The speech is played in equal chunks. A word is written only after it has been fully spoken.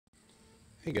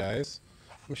Hey guys,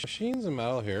 Machines and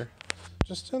Metal here.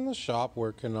 Just in the shop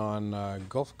working on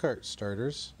golf cart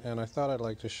starters, and I thought I'd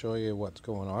like to show you what's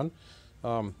going on.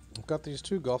 I've got these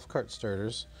two golf cart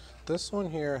starters. This one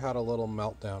here had a little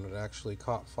meltdown. It actually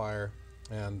caught fire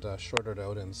and shorted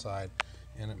out inside,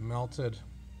 and it melted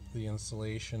the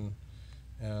insulation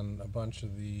and a bunch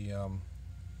of the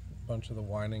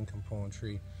winding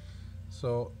componentry.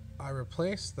 So I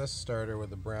replaced this starter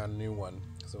with a brand new one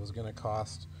because it was going to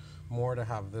cost more to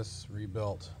have this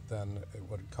rebuilt than it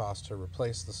would cost to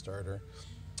replace the starter.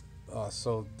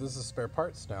 So this is spare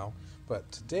parts now, but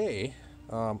today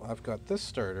I've got this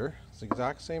starter. It's the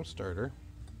exact same starter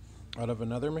out of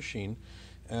another machine,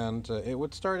 and it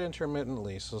would start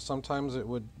intermittently, so sometimes it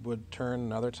would turn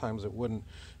and other times it wouldn't.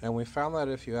 And we found that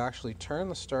if you actually turn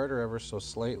the starter ever so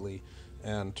slightly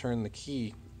and turn the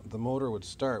key, the motor would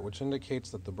start, which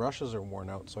indicates that the brushes are worn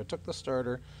out. So I took the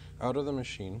starter out of the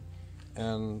machine,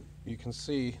 and you can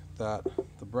see that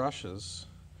the brushes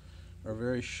are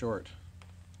very short.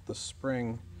 The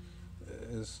spring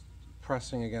is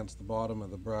pressing against the bottom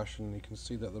of the brush, and you can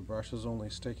see that the brush is only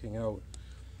sticking out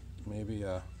maybe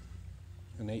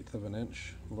an eighth of an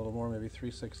inch, a little more, maybe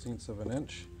 3/16 of an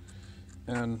inch.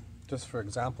 And just for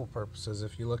example purposes,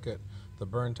 if you look at the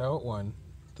burnt out one,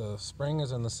 the spring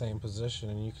is in the same position,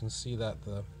 and you can see that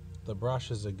the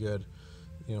brush is a good,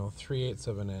 3/8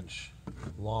 of an inch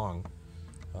long.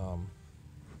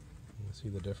 You can see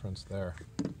the difference there.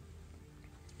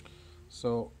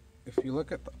 So if you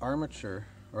look at the armature,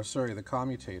 or sorry, the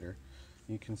commutator,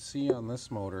 you can see on this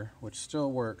motor, which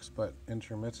still works but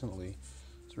intermittently,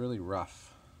 it's really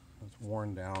rough. It's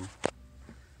worn down.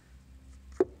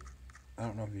 I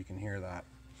don't know if you can hear that.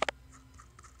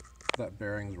 That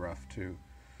bearing's rough too.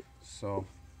 So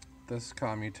this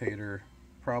commutator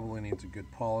probably needs a good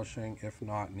polishing. If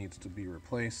not, needs to be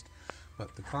replaced.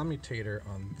 But the commutator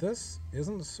on this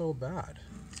isn't so bad.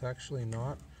 It's actually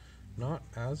not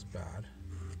as bad.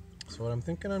 So what I'm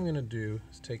thinking I'm going to do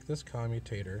is take this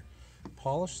commutator,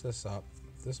 polish this up,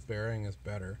 this bearing is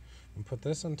better, and put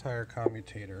this entire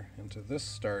commutator into this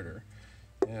starter.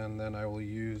 And then I will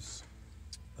use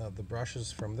the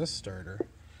brushes from this starter,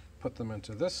 put them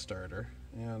into this starter,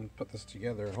 and put this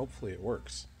together, and hopefully it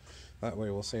works. That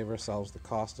way we'll save ourselves the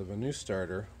cost of a new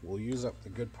starter. We'll use up the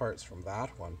good parts from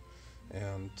that one,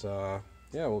 and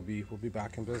yeah, we'll be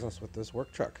back in business with this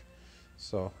work truck.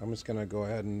 So I'm just gonna go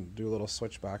ahead and do a little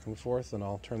switch back and forth, and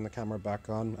I'll turn the camera back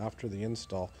on after the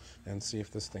install and see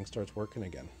if this thing starts working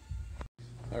again.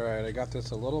 Alright, I got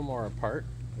this a little more apart.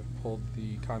 I pulled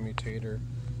the commutator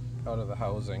out of the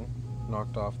housing,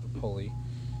 knocked off the pulley,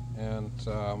 and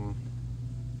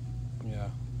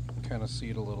yeah, you can kind of see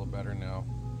it a little better now.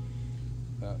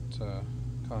 That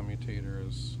commutator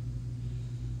is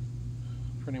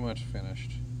pretty much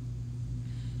finished.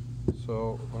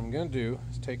 So what I'm going to do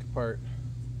is take apart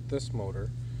this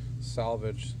motor,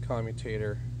 salvage the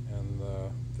commutator and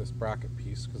this bracket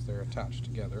piece because they're attached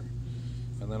together,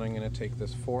 and then I'm going to take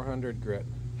this 400 grit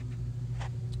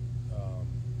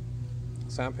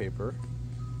sandpaper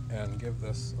and give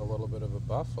this a little bit of a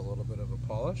buff, a little bit of a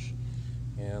polish,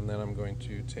 and then I'm going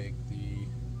to take the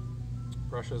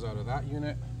brushes out of that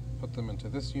unit, put them into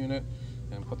this unit,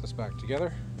 and put this back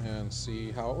together and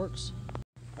see how it works.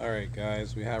 Alright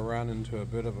guys, we have run into a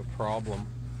bit of a problem.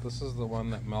 This is the one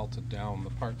that melted down,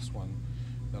 the parts one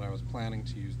that I was planning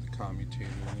to use the commutator,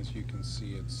 and as you can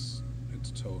see it's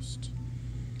toast.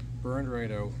 Burned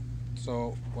right out.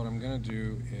 So what I'm going to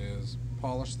do is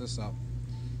polish this up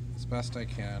as best I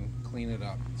can, clean it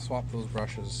up, swap those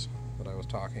brushes that I was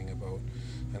talking about,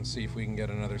 and see if we can get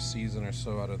another season or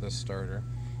so out of this starter.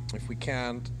 If we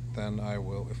can't, then I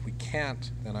will. If we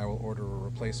can't, then I will order a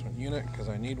replacement unit because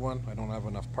I need one. I don't have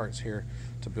enough parts here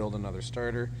to build another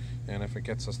starter, and if it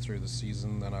gets us through the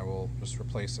season, then I will just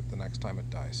replace it the next time it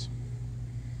dies.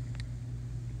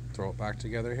 Throw it back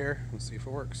together here and see if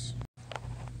it works.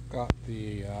 Got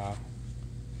the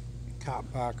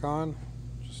cap back on,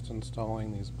 just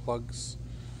installing these plugs.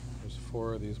 There's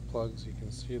 4 of these plugs. You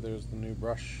can see there's the new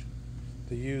brush,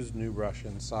 the used new brush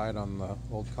inside on the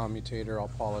old commutator, all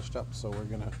polished up. So we're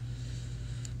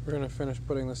gonna finish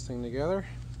putting this thing together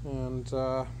and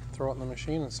throw it in the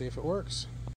machine and see if it works.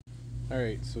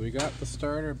 Alright, so we got the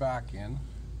starter back in.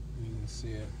 You can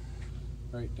see it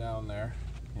right down there.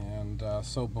 And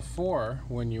so before,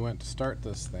 when you went to start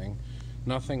this thing,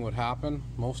 nothing would happen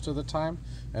most of the time,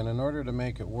 and in order to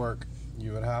make it work,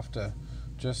 you would have to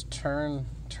just turn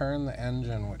the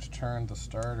engine, which turned the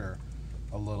starter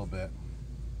a little bit.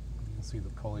 You can see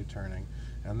the pulley turning,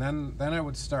 and then it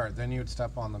would start. Then you would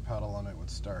step on the pedal and it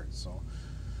would start. So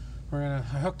I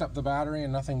hooked up the battery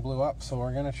and nothing blew up, so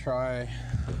we're gonna try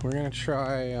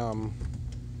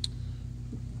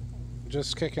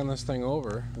just kicking this thing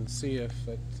over and see if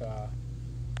it,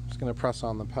 just gonna press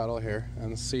on the pedal here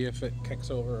and see if it kicks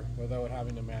over without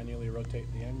having to manually rotate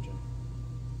the engine.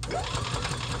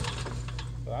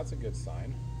 So that's a good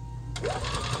sign. And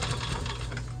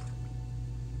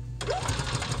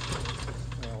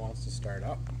it wants to start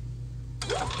up.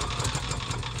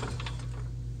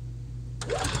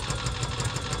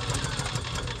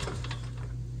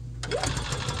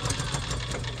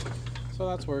 So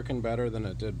that's working better than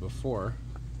it did before.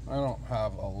 I don't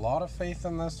have a lot of faith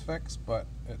in this fix, but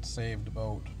it saved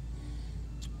about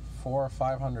 $400 or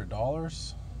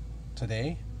 $500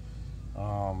 today,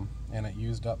 and it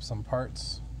used up some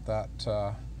parts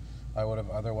that I would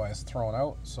have otherwise thrown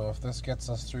out. So if this gets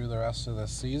us through the rest of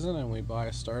this season and we buy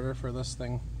a starter for this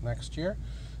thing next year,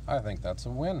 I think that's a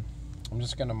win. I'm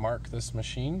just going to mark this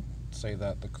machine, say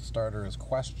that the starter is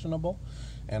questionable,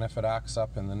 and if it acts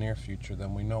up in the near future,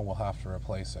 then we know we'll have to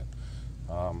replace it.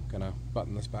 I'm gonna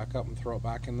button this back up and throw it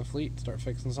back in the fleet, start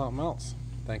fixing something else.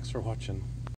 Thanks for watching.